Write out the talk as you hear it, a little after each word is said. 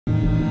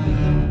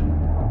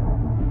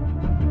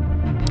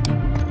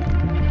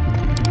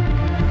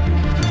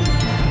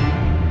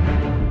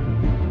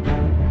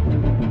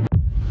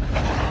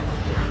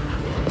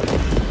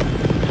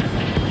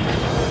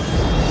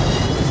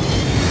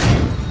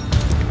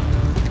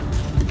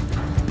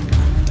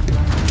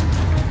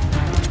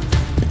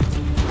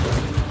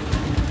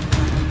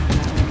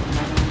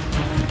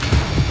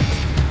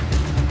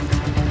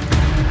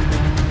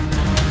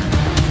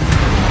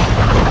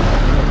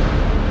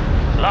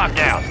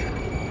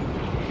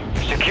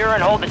secure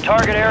and hold the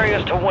target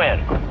areas to win.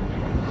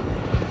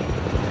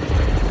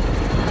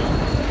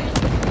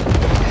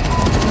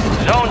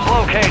 Zones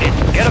located.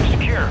 Get them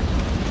secure.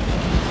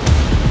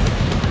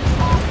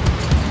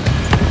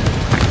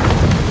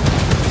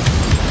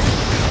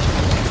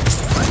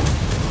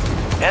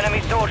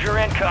 Enemy soldier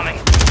incoming.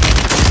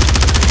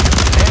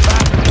 Stand by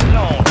for the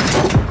zone.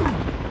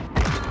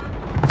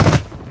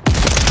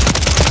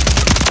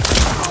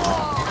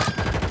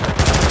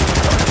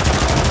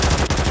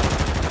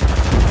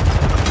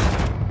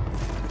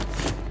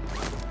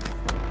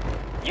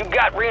 You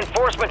got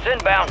reinforcements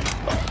inbound.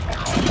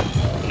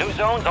 New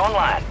zones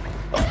online.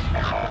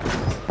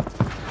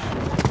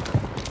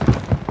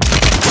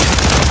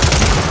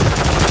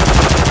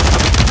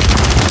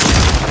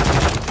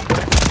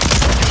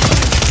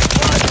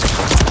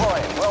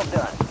 Well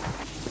done.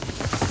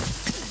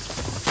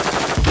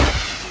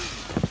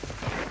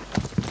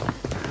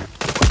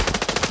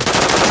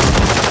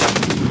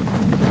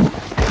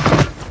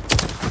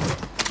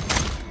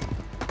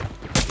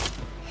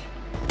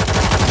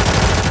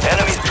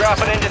 Enemies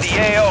dropping into the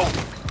AO.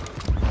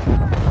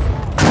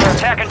 We're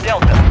attacking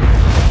Delta.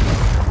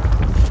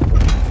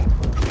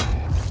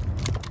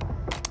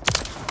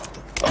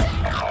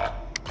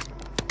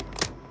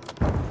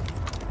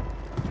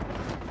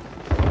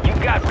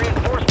 You've got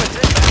reinforcements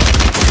inbound.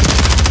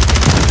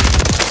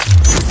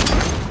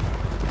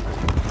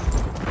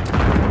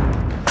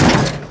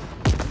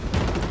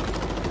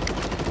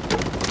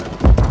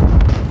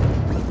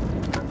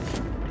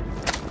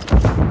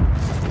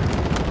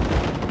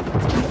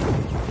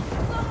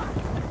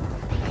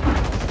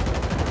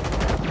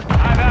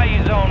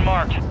 Zone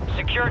marked.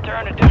 Secure to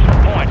earn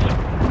additional points.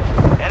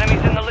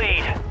 Enemies in the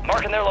lead.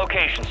 Marking their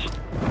locations.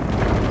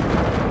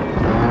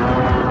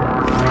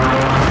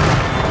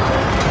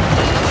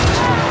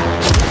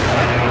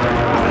 Enemies are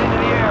dropping into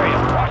the area.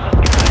 Watch the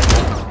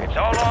skies. It's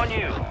all on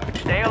you.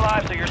 Stay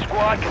alive so your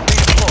squad can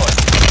redeploy.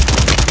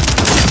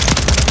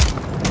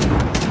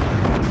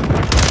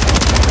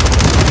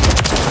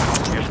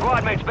 Your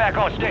squad mate's back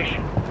on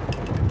station.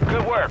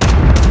 Good work.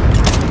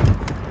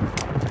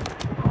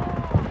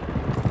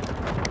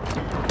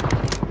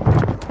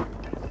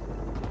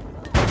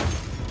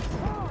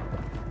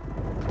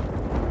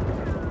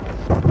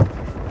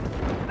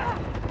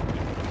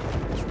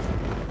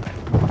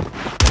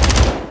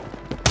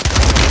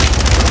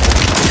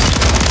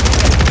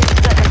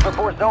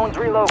 Zones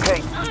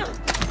relocate.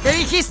 ¿Qué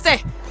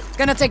dijiste?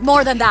 Gonna take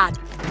more than that.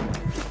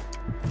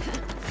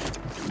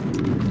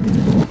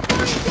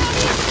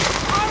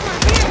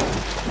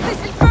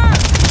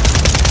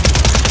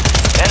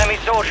 Enemy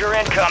soldier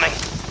incoming.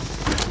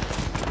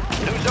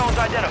 New zones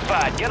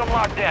identified. Get them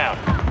locked down.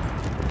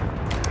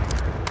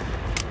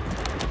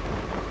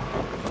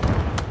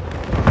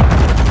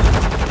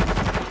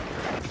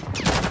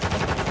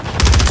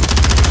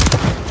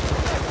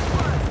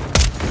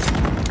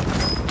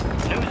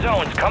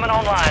 Zones coming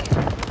online.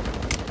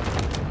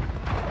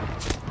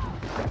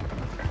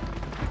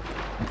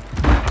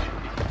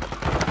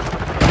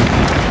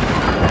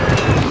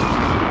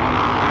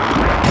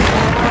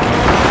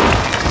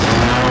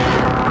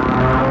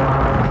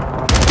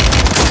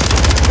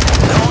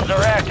 Zones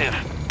are active.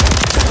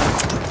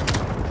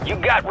 You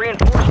got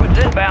reinforcements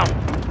inbound.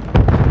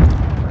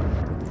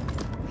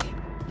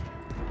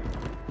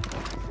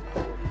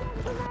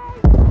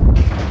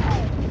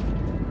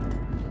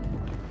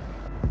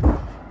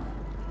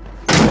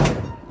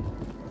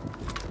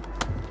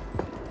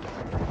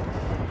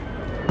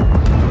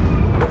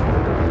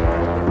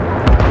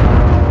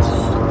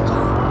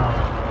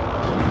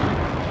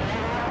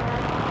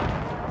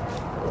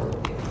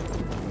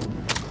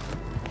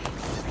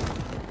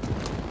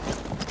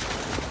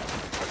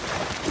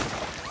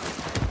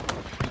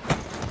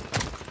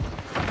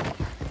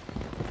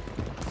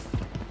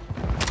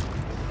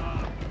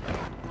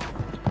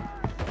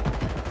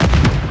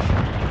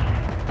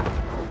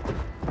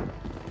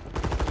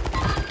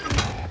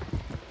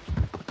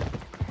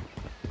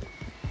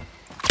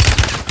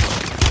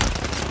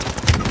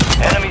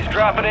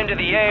 Dropping into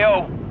the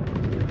AO.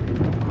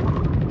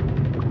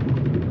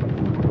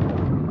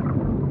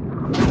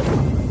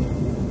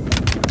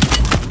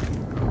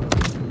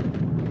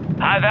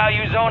 High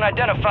value zone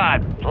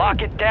identified.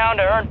 Lock it down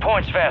to earn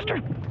points faster.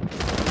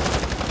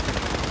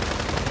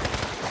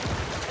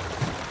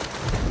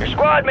 Your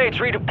squad mates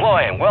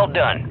redeploying. Well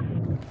done.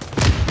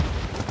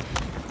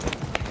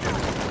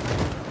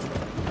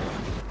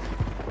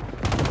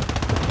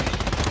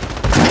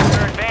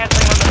 We're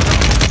advancing on the...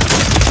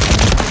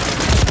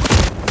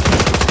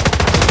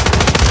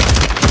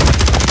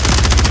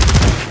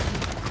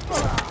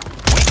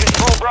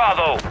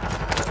 Bravo.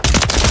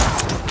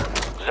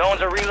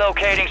 Zones are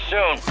relocating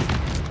soon.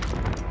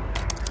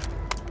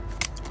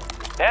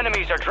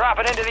 Enemies are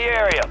dropping into the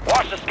area.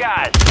 Watch the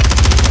skies.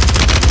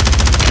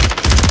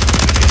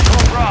 We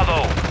control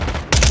Bravo.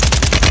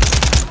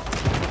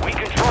 We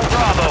control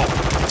Bravo.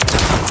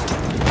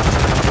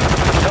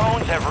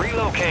 Zones have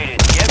relocated.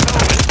 Get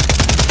moving.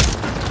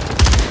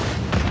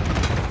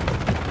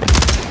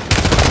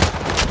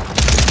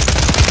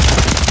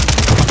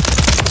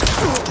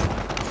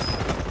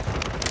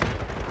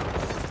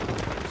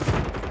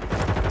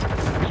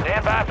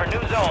 for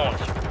new zones.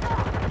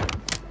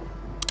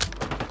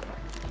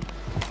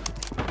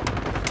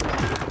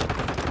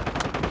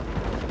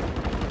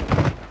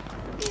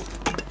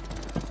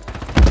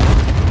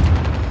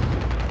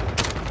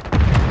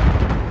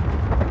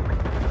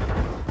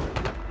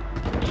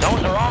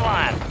 Zones are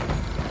online.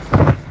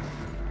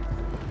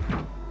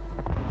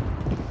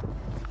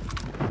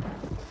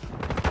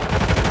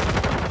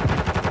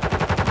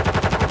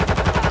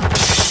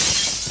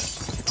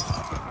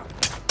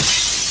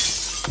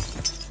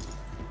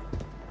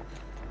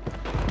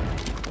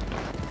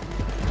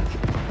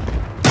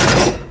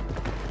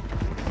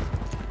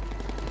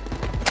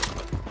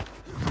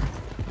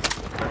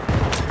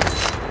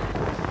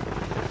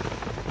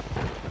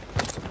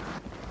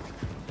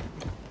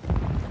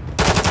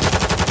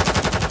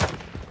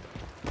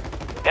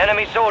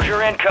 Enemy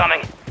soldier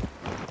incoming.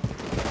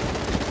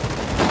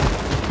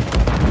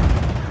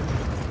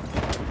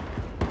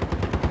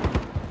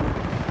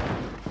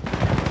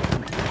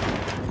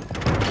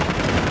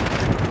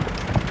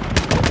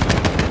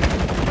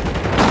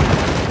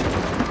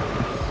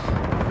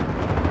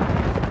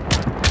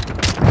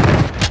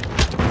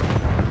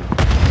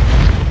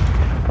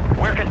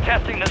 We're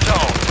contesting the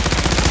zone.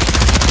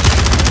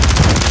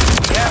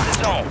 We have the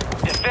zone.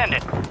 Defend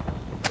it.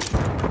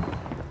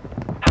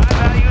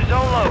 High-value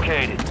zone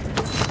located.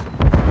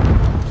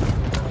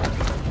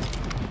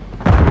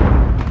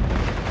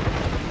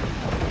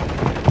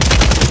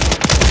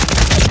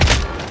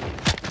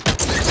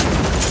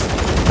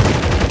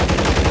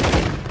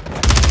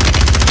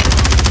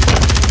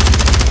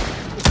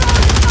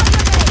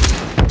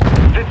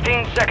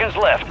 Seconds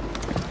left.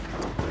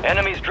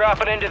 Enemies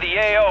dropping into the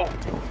AO.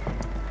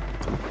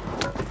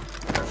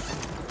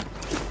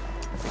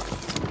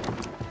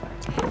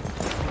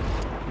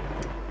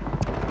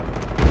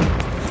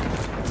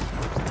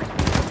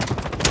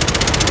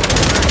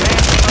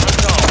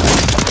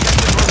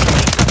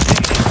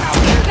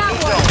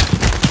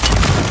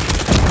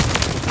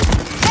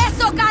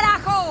 Eso,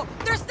 carajo!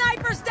 Their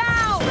snipers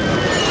down!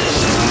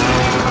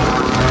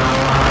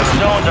 The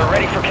zones are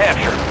ready for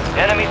capture.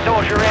 Enemy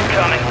soldier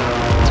incoming.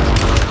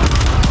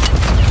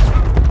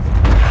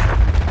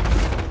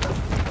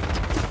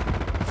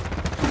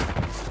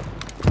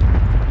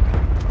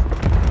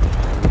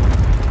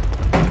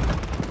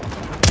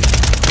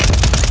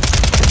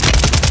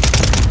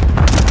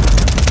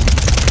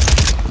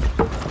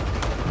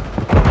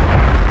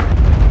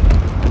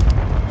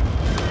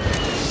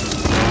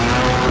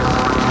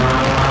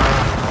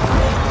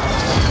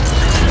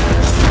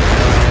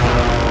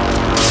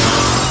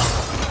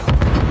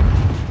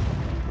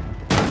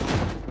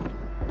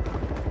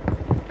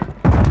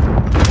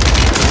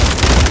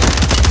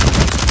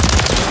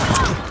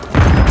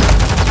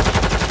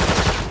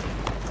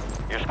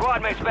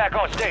 Squadmates back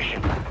on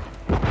station.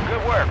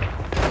 Good work.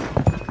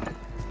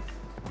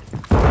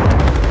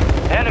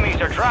 Enemies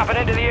are dropping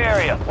into the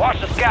area. Watch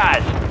the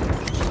skies.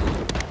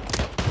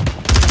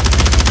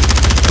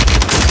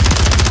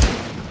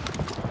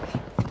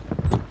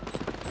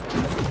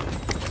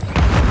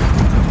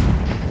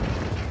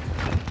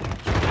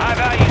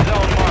 High-value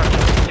zone marked.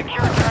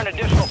 Secure and turn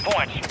additional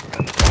points.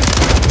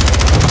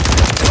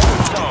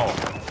 Zone.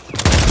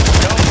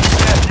 Zone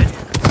contested.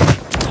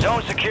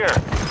 Zone secure.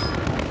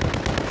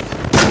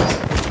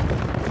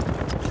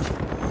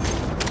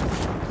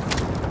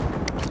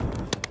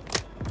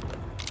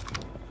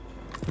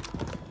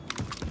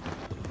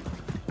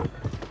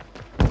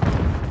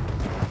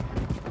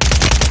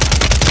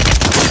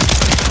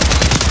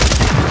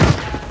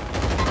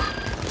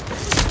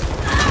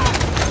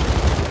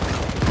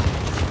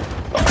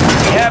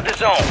 Have the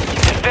zone.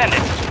 Defend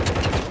it.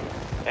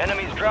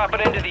 Enemies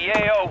dropping into the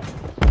AO.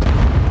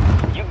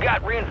 You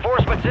got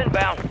reinforcements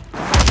inbound.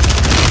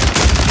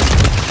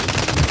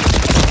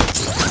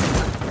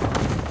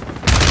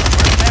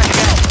 Backing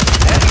out.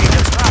 Enemies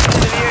are dropping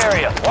into the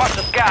area. Watch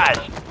the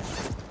skies.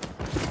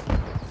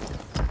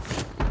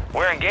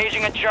 We're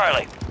engaging at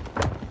Charlie.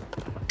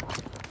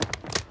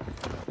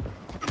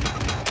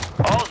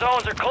 All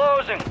zones are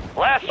closing.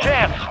 Last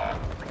chance.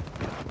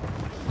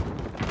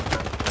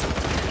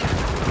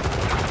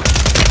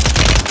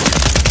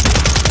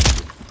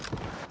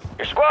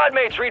 Squad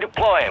mates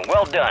redeploying.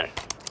 Well done.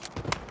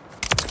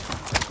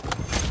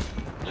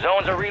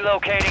 Zones are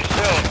relocating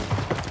soon.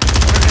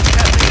 We're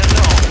contesting the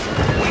zone.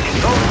 We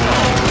control the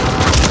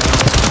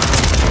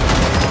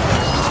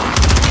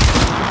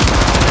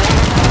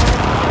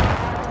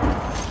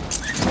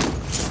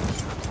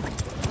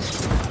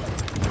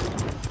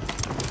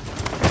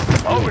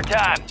zone.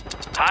 Overtime.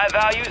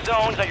 High-value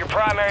zones are your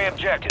primary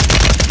objective.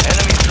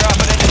 Enemies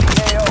dropping into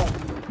the AO.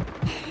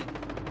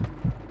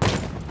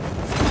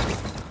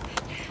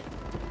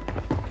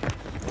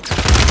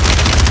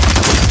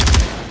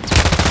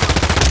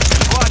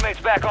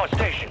 Back on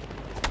station.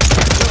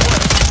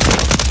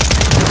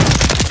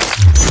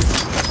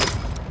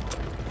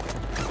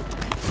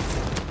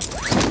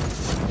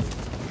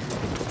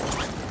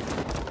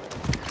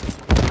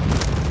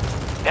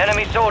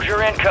 Enemy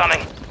soldier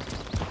incoming.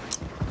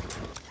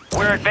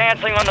 We're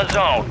advancing on the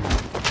zone.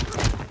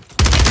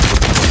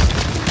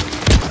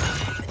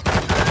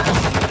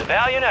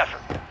 Valiant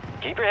effort.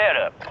 Keep your head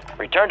up.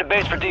 Return to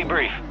base for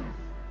debrief.